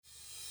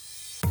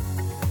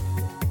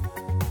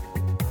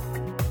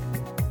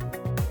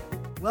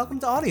Welcome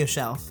to Audio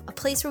Shelf. A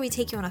place where we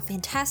take you on a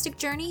fantastic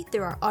journey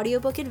through our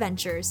audiobook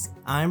adventures.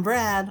 I'm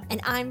Brad. And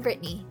I'm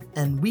Brittany.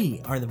 And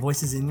we are the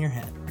voices in your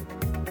head.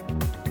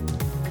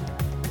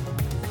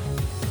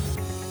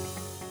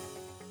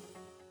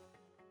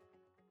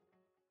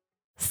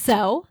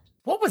 So,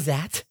 What was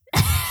that?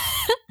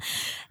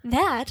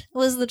 that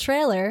was the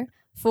trailer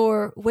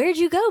for Where'd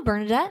You Go,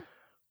 Bernadette?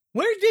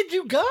 Where did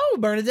you go,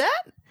 Bernadette?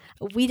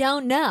 We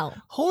don't know.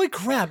 Holy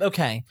crap.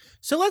 Okay,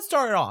 so let's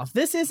start it off.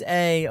 This is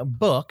a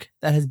book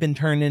that has been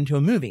turned into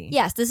a movie.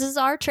 Yes, this is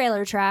our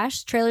Trailer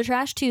Trash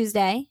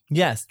Tuesday.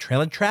 Yes,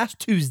 Trailer Trash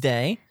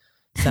Tuesday.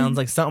 Sounds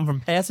like something from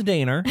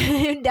Pasadena.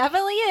 It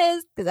definitely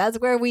is, because that's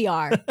where we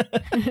are.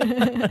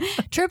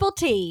 Triple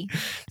T.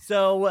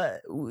 So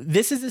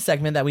this is a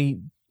segment that we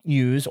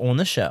use on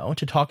the show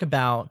to talk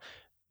about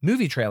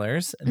movie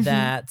trailers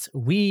that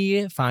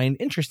we find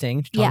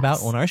interesting to talk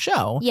about on our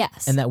show.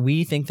 Yes. And that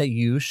we think that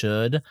you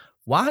should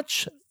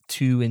watch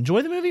to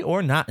enjoy the movie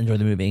or not enjoy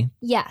the movie.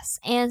 Yes.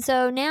 And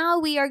so now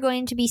we are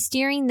going to be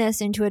steering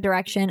this into a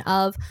direction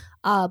of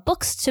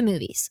books to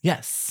movies.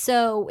 Yes.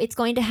 So it's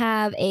going to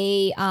have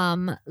a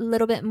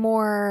little bit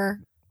more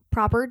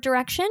proper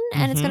direction,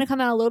 and it's going to come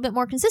out a little bit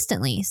more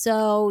consistently.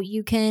 So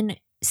you can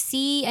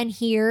see and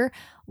hear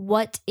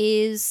what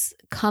is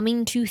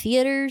coming to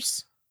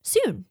theaters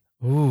soon.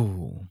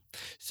 Ooh.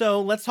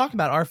 So let's talk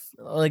about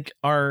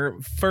our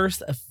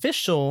first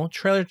official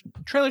Trailer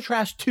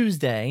Trash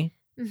Tuesday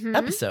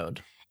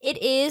episode.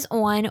 It is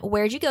on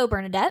Where'd You Go,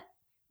 Bernadette,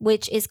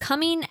 which is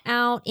coming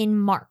out in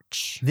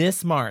March.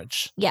 This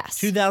March. Yes.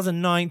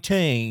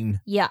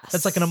 2019. Yes.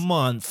 That's like in a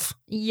month.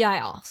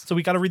 Yeah. So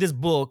we got to read this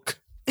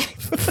book.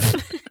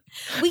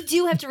 We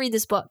do have to read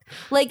this book.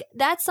 Like,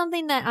 that's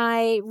something that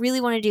I really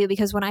want to do,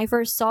 because when I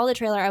first saw the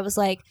trailer, I was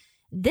like,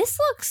 this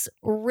looks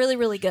really,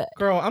 really good.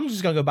 Girl, I'm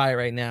just going to go buy it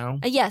right now.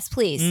 Yes,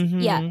 please.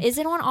 Yeah. Is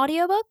it on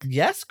audiobook?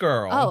 Yes,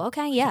 girl. Oh,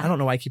 okay. Yeah. I don't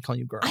know why I keep calling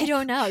you girl. I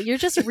don't know. You're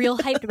just real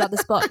hyped about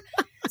this book.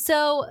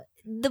 So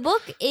the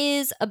book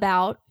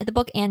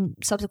and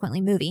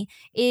subsequently movie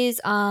is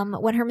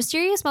when her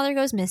mysterious mother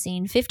goes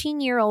missing,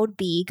 15-year-old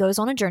Bea goes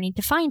on a journey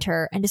to find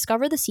her and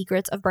discover the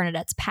secrets of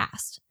Bernadette's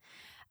past.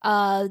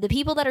 The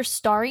people that are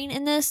starring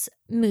in this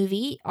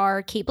movie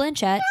are Cate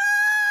Blanchett,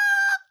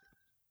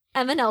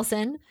 Emma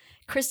Nelson,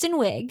 Kristen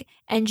Wiig,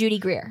 and Judy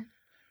Greer.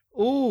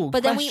 Ooh,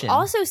 but then we've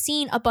also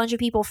seen a bunch of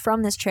people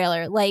from this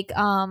trailer, like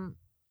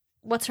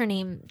what's her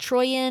name?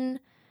 Troian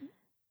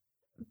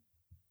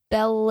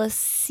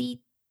Bellicimo.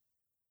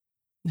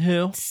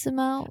 Who?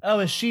 Oh,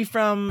 is she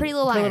from Pretty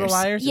Little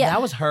Liars? Yeah,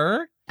 that was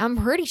her. I'm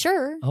pretty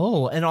sure.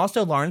 Oh, and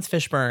also Lawrence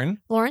Fishburne.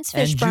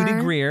 And Judy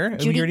Greer.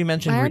 We already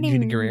mentioned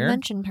Judy Greer.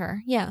 Mentioned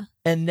her. Yeah.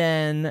 And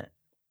then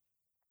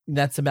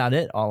that's about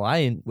it. All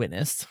I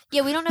witnessed.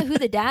 Yeah, we don't know who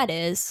the dad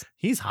is.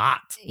 He's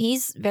hot.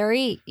 He's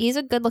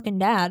a good-looking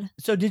dad.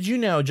 So did you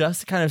know,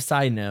 just a kind of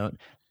side note,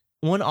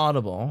 on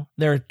Audible,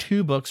 there are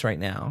 2 books right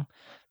now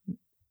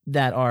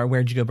that are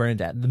Where'd You Go,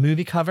 Bernadette? The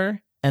movie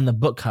cover and the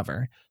book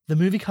cover. The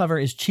movie cover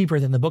is cheaper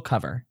than the book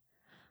cover.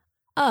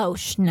 Oh,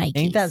 shnikes.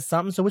 Ain't that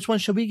something? So which one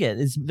should we get?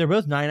 They're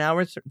both 9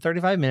 hours,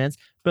 35 minutes,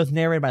 both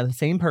narrated by the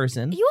same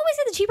person. You always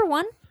get the cheaper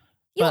one.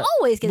 You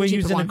always get the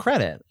cheaper one. We're using a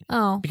credit.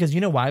 Oh. Because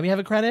you know why we have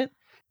a credit?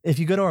 If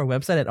you go to our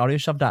website at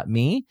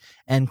audioshelf.me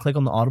and click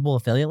on the Audible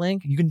affiliate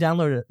link, you can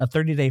download a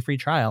 30-day free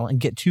trial and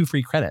get 2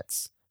 free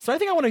credits. So I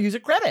think I want to use a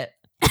credit.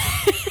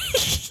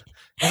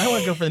 And I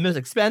want to go for the most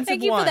expensive one.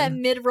 Thank you for that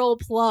mid-roll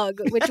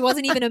plug, which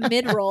wasn't even a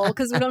mid-roll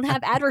because we don't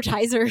have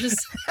advertisers.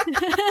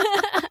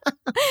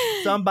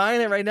 So I'm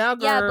buying it right now,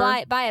 girl.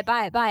 Yeah, buy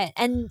it.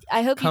 And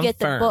I hope you get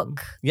the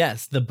book.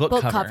 Yes, the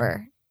book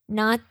cover.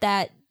 Not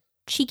that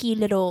cheeky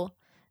little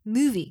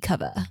movie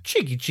cover.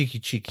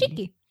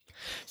 Cheeky.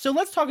 So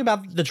let's talk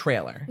about the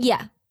trailer.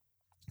 Yeah.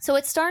 So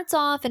it starts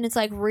off and it's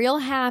like real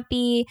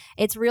happy.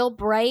 It's real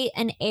bright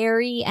and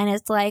airy. And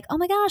it's like, oh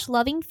my gosh,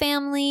 loving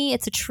family.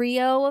 It's a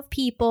trio of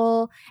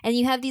people. And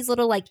you have these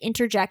little like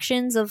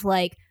interjections of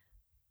like,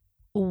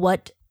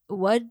 what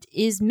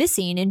is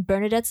missing in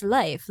Bernadette's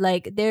life?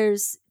 Like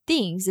there's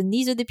things and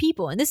these are the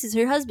people and this is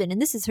her husband and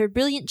this is her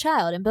brilliant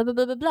child and blah, blah,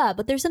 blah, blah, blah.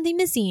 But there's something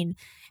missing.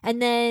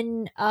 And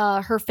then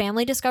her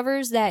family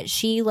discovers that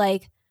she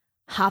like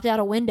hopped out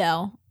a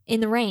window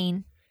in the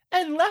rain.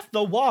 And left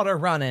the water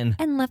running.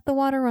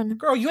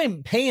 Girl, you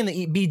ain't paying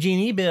the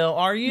BG&E bill,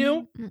 are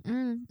you?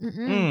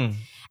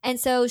 And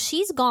so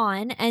she's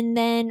gone. And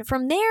then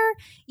from there,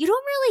 you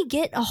don't really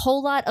get a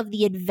whole lot of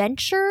the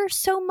adventure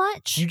so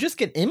much. You just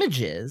get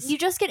images.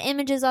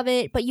 Of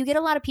it. But you get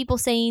a lot of people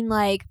saying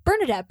like,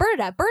 Bernadette.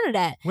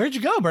 Where'd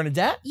you go,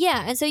 Bernadette?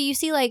 Yeah. And so you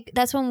see like,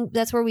 that's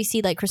where we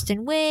see like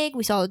Kristen Wiig.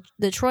 We saw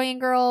the Troian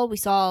girl. We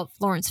saw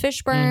Lawrence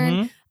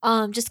Fishburne.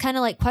 Just kind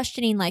of like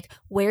questioning like,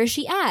 where is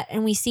she at?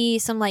 And we see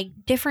some like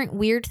different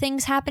weird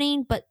things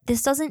happening, but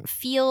this doesn't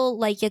feel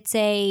like it's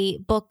a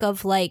book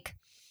of like,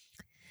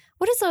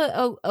 what is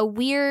a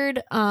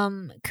weird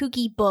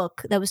kooky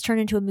book that was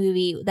turned into a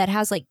movie that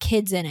has like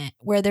kids in it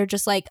where they're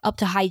just like up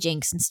to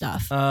hijinks and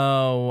stuff?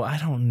 Oh, I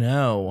don't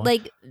know.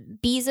 Like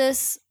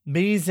Beezus.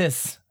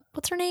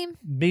 What's her name?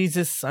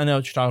 Beezus. I know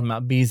what you're talking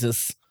about.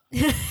 Beezus.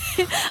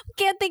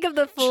 Can't think of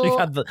the She full.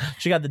 got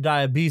the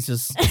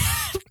diabetes.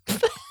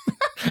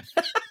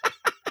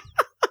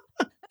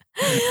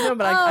 No,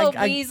 but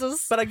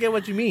Jesus. but I get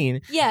what you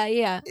mean.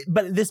 Yeah.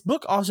 But this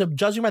book also,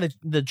 judging by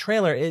the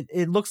trailer,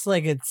 it looks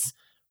like it's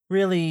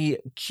really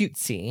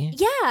cutesy.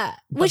 Yeah.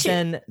 But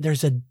then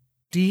there's a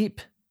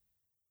deep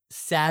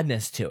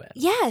sadness to it.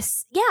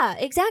 Yes. Yeah,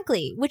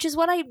 exactly. Which is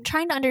what I'm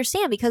trying to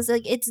understand, because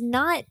like it's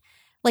not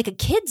like a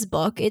kid's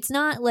book. It's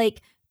not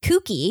like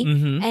kooky.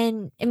 Mm-hmm.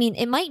 And I mean,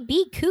 it might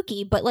be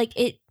kooky, but like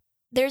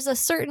there's a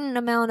certain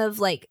amount of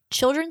like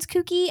children's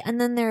kooky and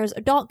then there's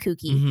adult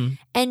kooky. Mm-hmm.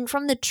 And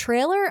from the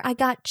trailer, I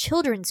got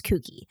children's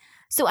kooky.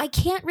 So I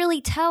can't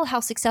really tell how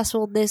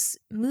successful this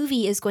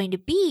movie is going to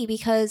be,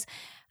 because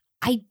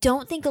I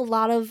don't think a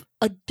lot of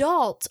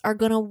adults are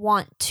going to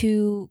want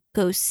to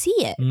go see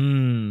it.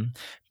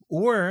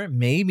 Or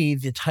maybe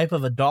the type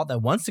of adult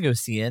that wants to go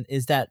see it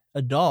is that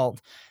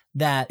adult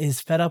that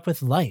is fed up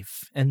with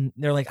life. And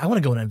they're like, I want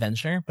to go on an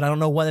adventure, but I don't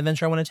know what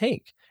adventure I want to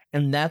take.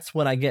 And that's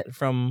what I get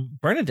from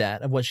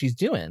Bernadette of what she's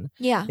doing.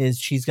 Yeah. Is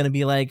she's going to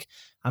be like,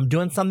 I'm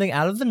doing something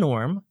out of the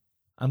norm.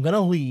 I'm going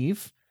to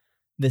leave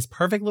this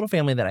perfect little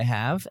family that I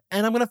have,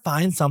 and I'm going to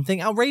find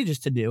something outrageous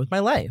to do with my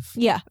life.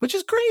 Yeah. Which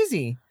is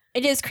crazy.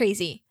 It is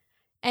crazy.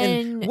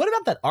 And what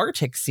about that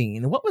Arctic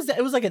scene? What was that?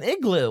 It was like an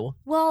igloo.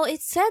 Well,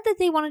 it said that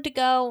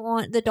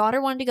the daughter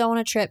wanted to go on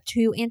a trip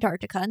to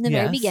Antarctica in the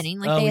very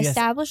beginning. Like they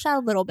established that a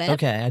little bit.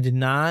 Okay, I did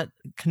not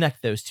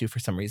connect those two for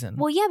some reason.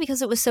 Well, yeah,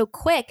 because it was so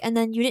quick, and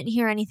then you didn't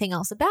hear anything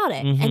else about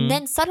it. Mm-hmm. And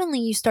then suddenly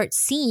you start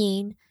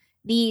seeing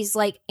these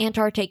like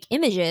Antarctic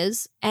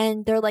images,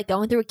 and they're like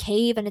going through a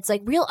cave, and it's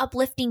like real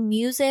uplifting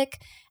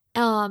music.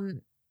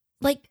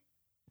 Like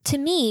to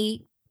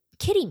me,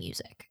 kiddie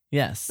music.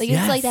 Yes. Like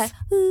it's like that.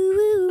 Woo,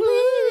 woo,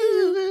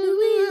 woo, woo,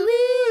 woo,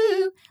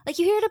 woo. Like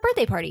you hear it at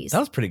birthday parties. That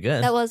was pretty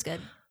good. That was good.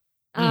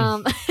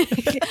 I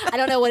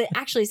don't know what it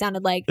actually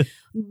sounded like,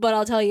 but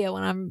I'll tell you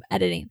when I'm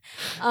editing.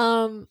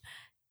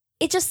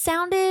 It just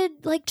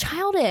sounded like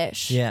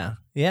childish. Yeah.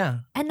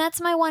 And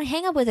that's my one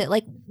hang up with it.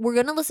 Like, we're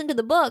going to listen to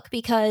the book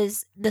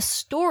because the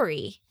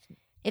story,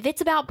 if it's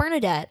about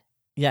Bernadette,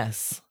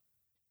 yes,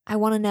 I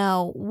want to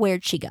know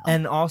where'd she go.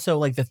 And also,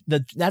 like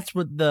that's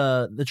what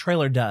the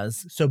trailer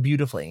does so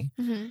beautifully,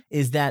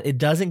 is that it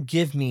doesn't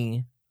give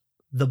me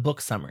the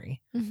book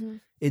summary.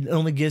 It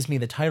only gives me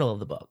the title of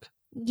the book.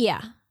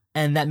 Yeah.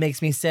 And that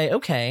makes me say,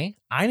 okay,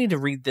 I need to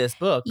read this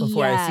book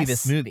before I see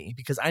this movie,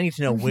 because I need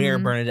to know where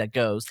Bernadette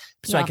goes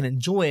so I can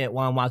enjoy it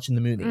while I'm watching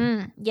the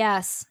movie.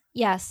 Yes.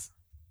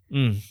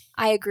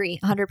 I agree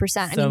 100%.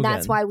 I mean,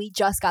 that's why we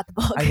just got the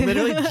book. I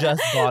literally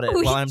just bought it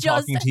while I'm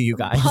talking to you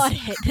guys.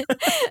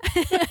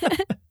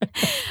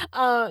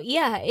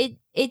 Yeah,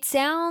 it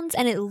sounds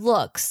and it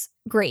looks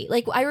great.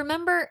 Like I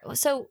remember,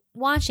 so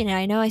watching it,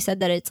 I know I said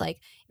that it's like,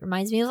 it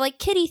reminds me of like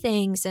kiddie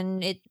things,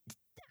 and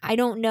I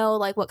don't know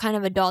like what kind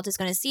of adult is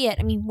going to see it.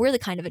 I mean, we're the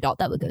kind of adult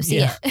that would go see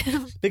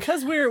it.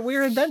 Because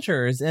we're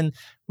adventurers and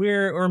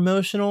we're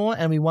emotional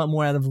and we want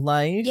more out of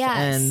life. Yes.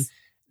 And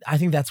I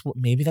think that's what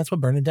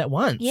Bernadette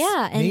wants.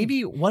 Yeah. And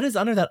maybe what is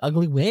under that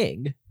ugly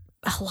wig?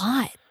 A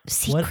lot.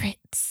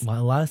 Secrets.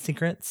 A lot of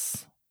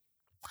secrets.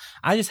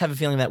 I just have a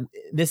feeling that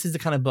this is the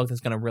kind of book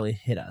that's going to really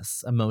hit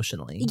us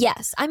emotionally.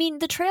 Yes. I mean,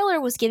 the trailer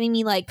was giving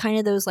me like kind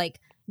of those like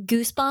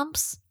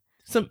goosebumps.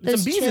 Some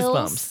bees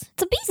bumps.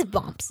 Some bees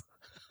bumps.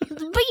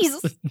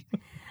 Bees.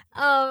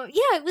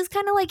 Yeah, it was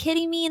kind of like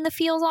hitting me in the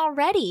feels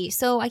already.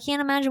 So I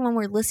can't imagine when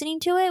we're listening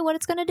to it what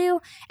it's going to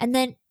do. And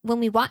then when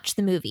we watch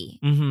the movie,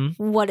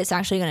 what it's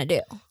actually going to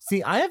do.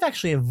 See, I have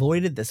actually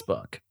avoided this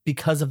book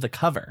because of the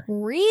cover.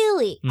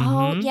 Really?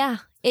 Oh, yeah.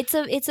 It's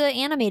an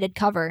animated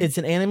cover. It's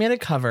an animated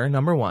cover,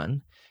 number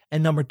one.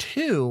 And number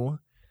two,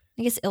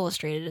 I guess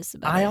illustrated is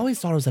better. I always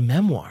thought it was a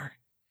memoir.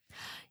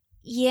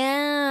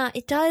 Yeah,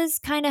 it does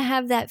kind of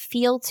have that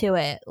feel to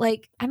it.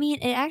 Like, I mean,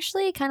 it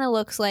actually kind of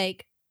looks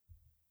like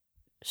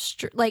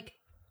straight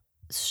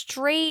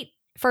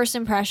first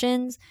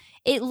impressions.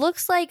 It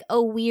looks like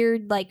a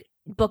weird like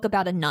book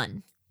about a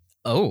nun.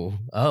 Oh.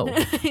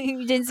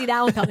 You didn't see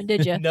that one coming,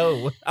 did you?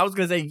 No. I was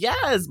going to say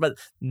yes, but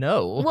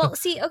no. Well,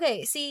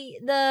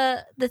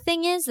 the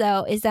thing is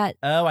though is that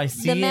I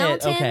see the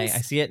mountains, it. Okay,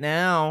 I see it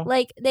now.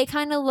 Like they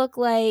kind of look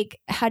like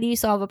how do you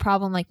solve a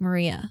problem like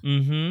Maria?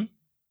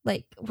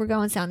 Like we're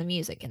going Sound of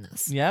Music in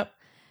this. Yep.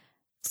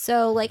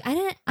 So like I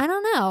don't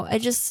know. I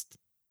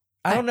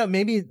don't know.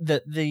 Maybe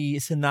the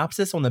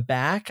synopsis on the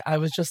back, I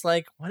was just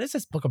like, what is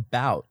this book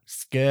about?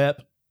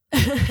 Skip.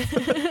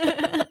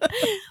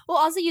 Well,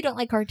 also you don't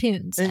like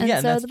cartoons. And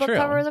yeah, so the book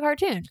cover is a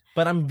cartoon.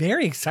 But I'm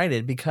very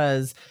excited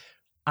because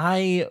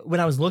when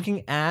I was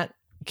looking at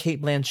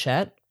Cate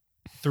Blanchett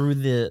through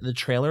the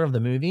trailer of the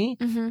movie,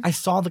 I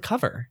saw the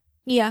cover.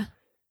 Yeah.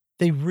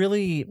 They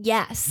really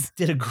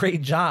did a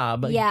great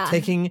job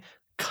taking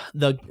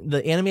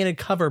the animated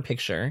cover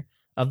picture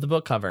of the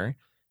book cover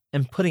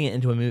and putting it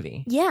into a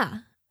movie. Yeah.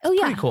 Oh,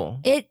 yeah. Pretty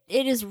cool. It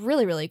is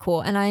really, really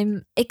cool. And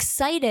I'm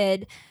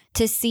excited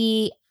to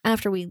see,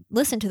 after we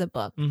listen to the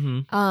book,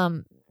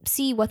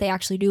 see what they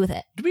actually do with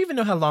it. Do we even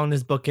know how long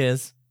this book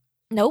is?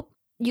 Nope.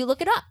 You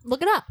look it up.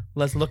 Look it up.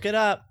 Let's look it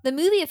up. The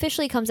movie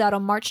officially comes out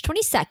on March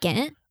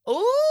 22nd.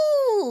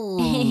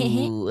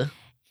 Ooh.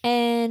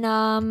 And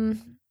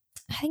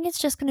I think it's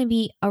just going to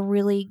be a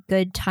really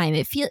good time.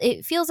 It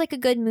feels like a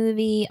good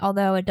movie,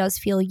 although it does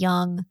feel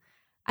young.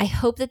 I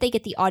hope that they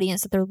get the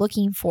audience that they're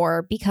looking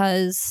for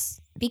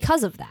because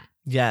of that.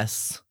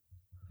 Yes.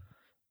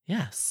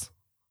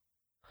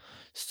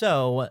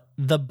 So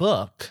the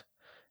book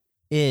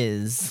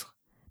is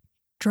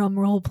Drum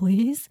roll,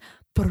 please.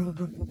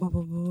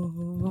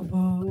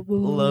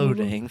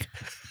 loading.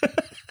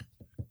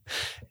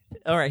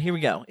 All right, here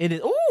we go. It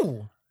is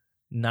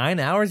 9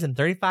 hours and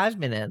 35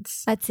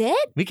 minutes. That's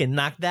it? We can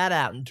knock that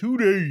out in 2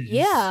 days.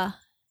 Yeah.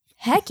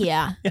 Heck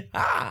yeah.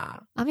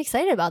 I'm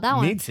excited about that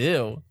one. Me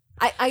too.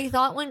 I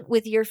thought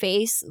with your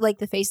face, like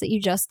the face that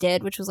you just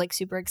did, which was like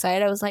super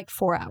excited, I was like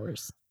 4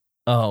 hours.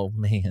 Oh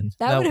man.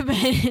 That would have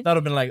been That would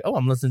have been like,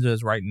 I'm listening to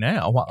this right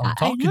now while I'm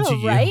talking to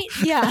you. Right?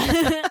 Yeah.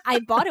 I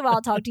bought it while I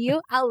talk to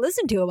you. I'll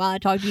listen to it while I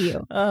talk to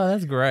you. Oh,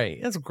 that's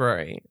great. That's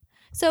great.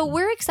 So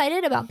we're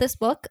excited about this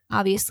book.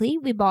 Obviously,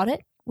 we bought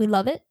it. We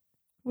love it.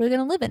 We're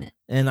gonna live in it.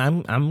 And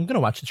I'm gonna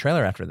watch the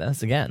trailer after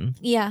this again.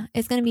 Yeah,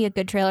 it's gonna be a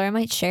good trailer. I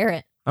might share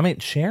it. I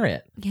might share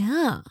it.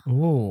 Yeah.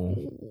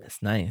 Ooh,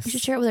 that's nice. We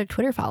should share it with our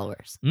Twitter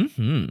followers.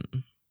 Mm-hmm.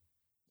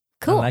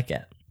 Cool. I like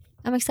it.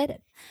 I'm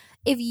excited.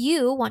 If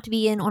you want to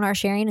be in on our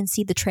sharing and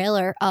see the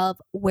trailer of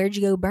Where'd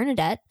You Go,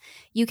 Bernadette,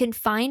 you can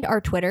find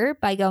our Twitter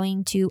by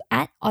going to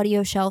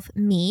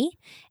 @AudioshelfMe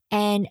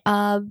and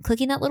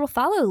clicking that little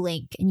follow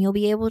link, and you'll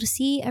be able to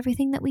see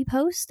everything that we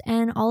post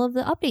and all of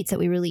the updates that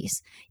we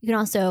release. You can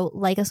also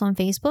like us on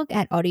Facebook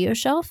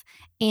 @AudioShelf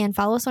and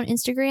follow us on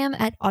Instagram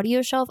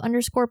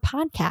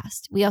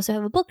 @Audioshelf_podcast. We also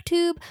have a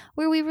booktube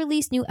where we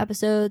release new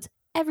episodes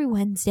every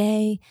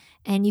Wednesday,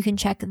 and you can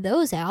check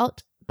those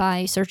out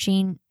by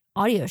searching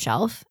Audio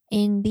Shelf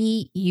in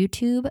the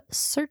YouTube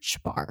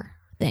search bar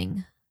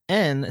thing.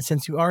 And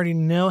since you already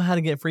know how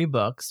to get free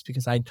books,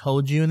 because I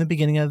told you in the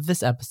beginning of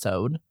this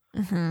episode,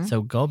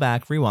 so go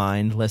back,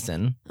 rewind,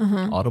 listen.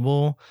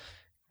 Audible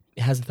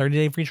has a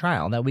 30-day free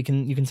trial that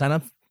you can sign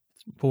up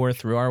for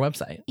through our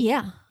website.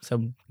 Yeah.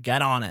 So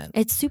get on it.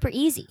 It's super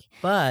easy.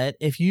 But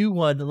if you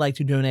would like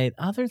to donate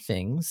other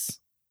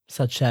things,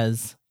 such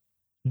as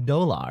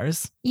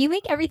dollars, You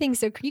make everything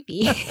so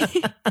creepy.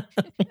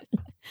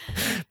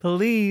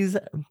 please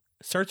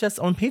search us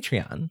on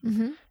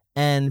Patreon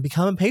and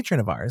become a patron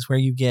of ours, where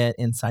you get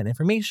inside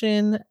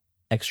information,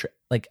 extra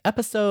like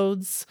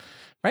episodes,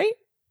 right?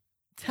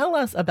 Tell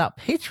us about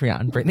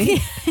Patreon, Brittany.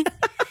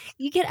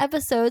 You get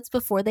episodes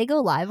before they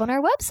go live on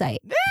our website.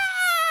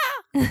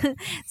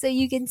 So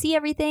you can see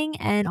everything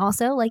and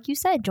also, like you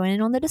said, join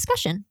in on the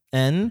discussion.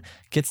 And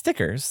get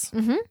stickers.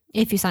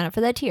 If you sign up for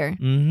that tier.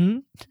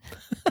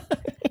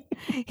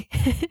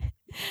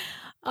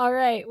 All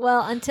right.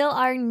 Well, until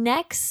our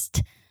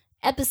next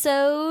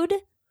episode.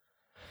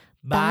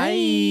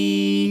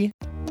 Bye.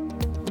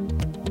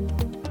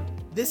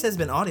 This has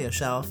been Audio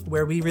Shelf,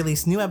 where we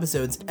release new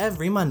episodes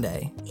every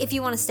Monday. If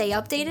you want to stay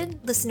updated,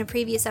 listen to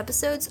previous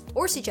episodes,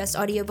 or suggest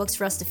audiobooks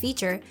for us to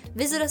feature,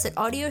 visit us at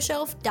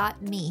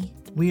audioshelf.me.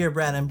 We are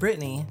Brad and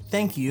Brittany.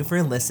 Thank you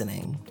for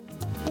listening.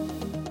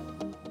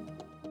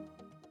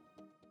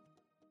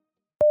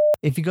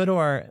 If you go to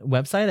our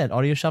website at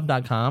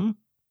audioshelf.com.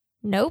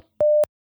 Nope.